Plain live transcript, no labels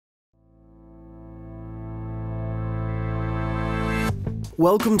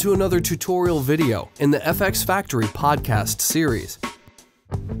Welcome to another tutorial video in the FxFactory podcast series.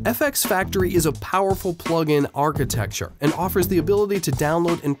 FxFactory is a powerful plugin architecture and offers the ability to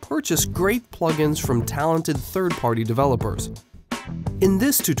download and purchase great plugins from talented third-party developers. In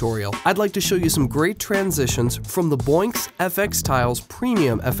this tutorial, I'd like to show you some great transitions from the Boinx FxTiles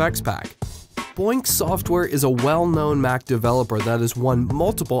Premium FX Pack. Boinx software is a well-known Mac developer that has won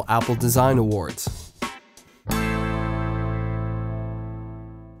multiple Apple Design Awards.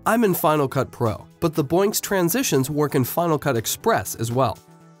 I'm in Final Cut Pro, but the Boinx transitions work in Final Cut Express as well.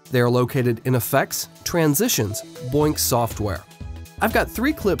 They are located in Effects, Transitions, Boinx software. I've got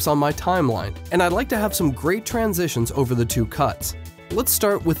 3 clips on my timeline, and I'd like to have some great transitions over the 2 cuts. Let's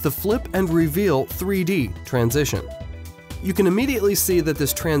start with the Flip and Reveal 3D transition. You can immediately see that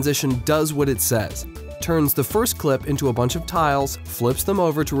this transition does what it says. Turns the first clip into a bunch of tiles, flips them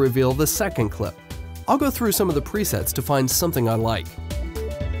over to reveal the second clip. I'll go through some of the presets to find something I like.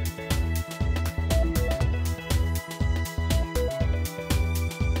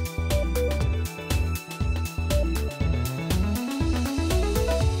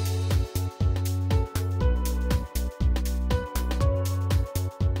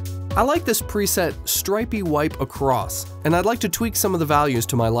 I like this preset Stripey Wipe Across, and I'd like to tweak some of the values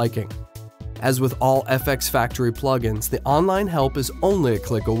to my liking. As with all FxFactory plugins, the online help is only a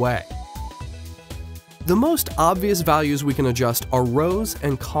click away. The most obvious values we can adjust are rows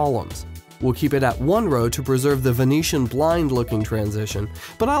and columns. We'll keep it at 1 row to preserve the Venetian blind looking transition,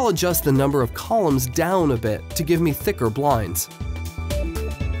 but I'll adjust the number of columns down a bit to give me thicker blinds.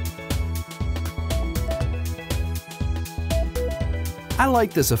 I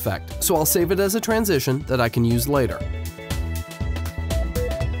like this effect, so I'll save it as a transition that I can use later.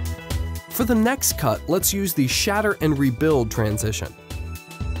 For the next cut, let's use the Shatter and Rebuild transition.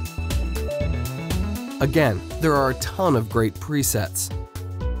 Again, there are a ton of great presets.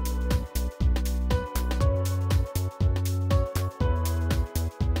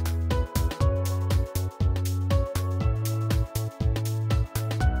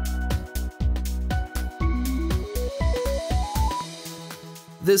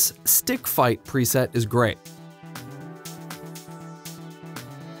 This Stick Fight preset is great.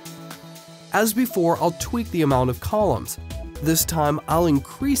 As before, I'll tweak the amount of columns. This time, I'll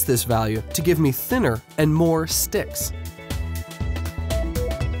increase this value to give me thinner and more sticks.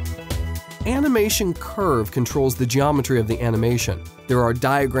 Animation Curve controls the geometry of the animation. There are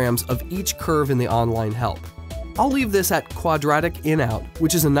diagrams of each curve in the online help. I'll leave this at quadratic in-out,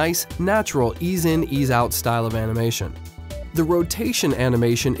 which is a nice, natural ease-in, ease-out style of animation. The rotation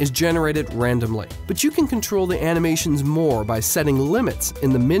animation is generated randomly, but you can control the animations more by setting limits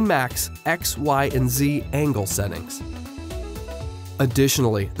in the min-max X, Y, and Z angle settings.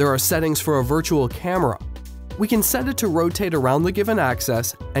 Additionally, there are settings for a virtual camera. We can set it to rotate around the given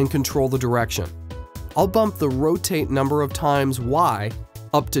axis and control the direction. I'll bump the rotate number of times Y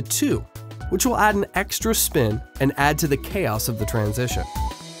up to 2, which will add an extra spin and add to the chaos of the transition.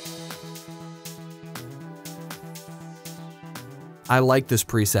 I like this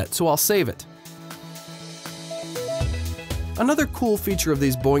preset, so I'll save it. Another cool feature of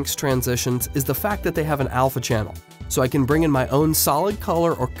these Boinx transitions is the fact that they have an alpha channel, so I can bring in my own solid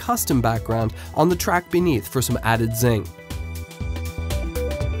color or custom background on the track beneath for some added zing.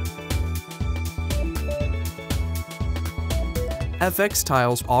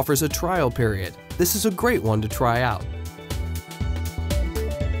 FxTiles offers a trial period. This is a great one to try out.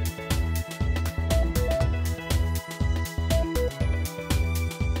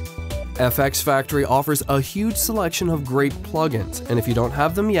 FxFactory offers a huge selection of great plugins, and if you don't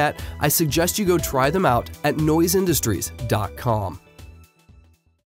have them yet, I suggest you go try them out at noiseindustries.com.